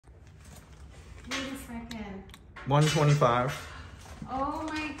$125. Oh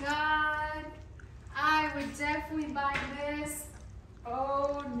my God. I would definitely buy this.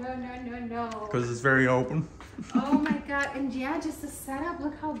 Oh, no, no, no, no. Because it's very open. Oh my God. And yeah, just the setup.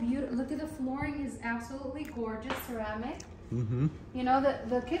 Look how beautiful. Look at the flooring is absolutely gorgeous. Ceramic. Mm-hmm. You know,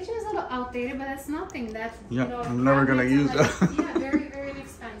 the kitchen is a little outdated, but that's nothing. That's, Yeah, you know, I'm never going to use like, it. yeah, very, very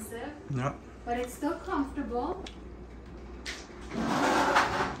inexpensive. Yeah. But it's still comfortable.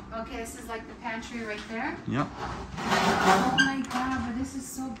 Okay, this is like the pantry right there. Yeah. Oh my God, but this is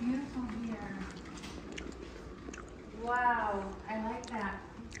so beautiful here. Wow, I like that.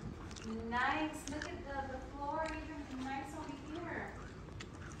 Nice. Look at the floor, even nice over here.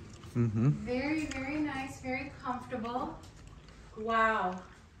 Mm-hmm. Very, very nice, very comfortable. Wow.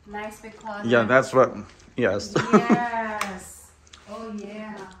 Nice big closet. Yeah, that's what, yes. Yes. Oh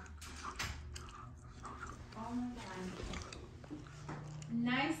yeah. Oh my God.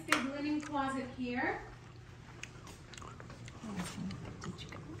 Nice big linen closet here.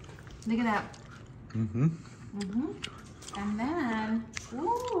 Look at that. Mm-hmm. Mm-hmm. And then,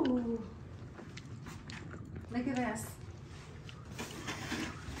 ooh, look at this.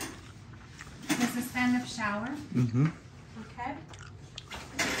 There's a stand-up shower. Mm-hmm. Okay.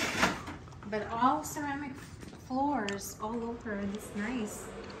 But all ceramic floors all over. It's nice.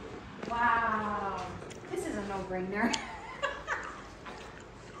 Wow. This is a no-brainer.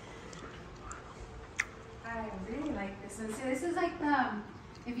 I really like this one. So this is like the,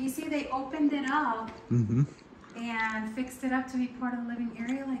 if you see they opened it up Mm-hmm. and fixed it up to be part of the living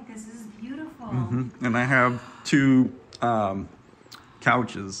area like this. This is beautiful. Mm-hmm. And I have two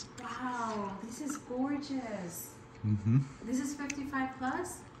couches. Wow, this is gorgeous. Mm-hmm. This is 55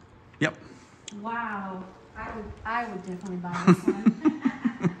 plus? Yep. Wow, I would definitely buy this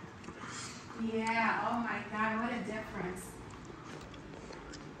one. Yeah, oh my God, what a difference.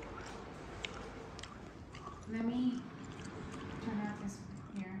 Let me turn out this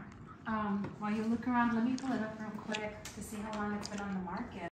here. While you look around, let me pull it up real quick to see how long it's been on the market.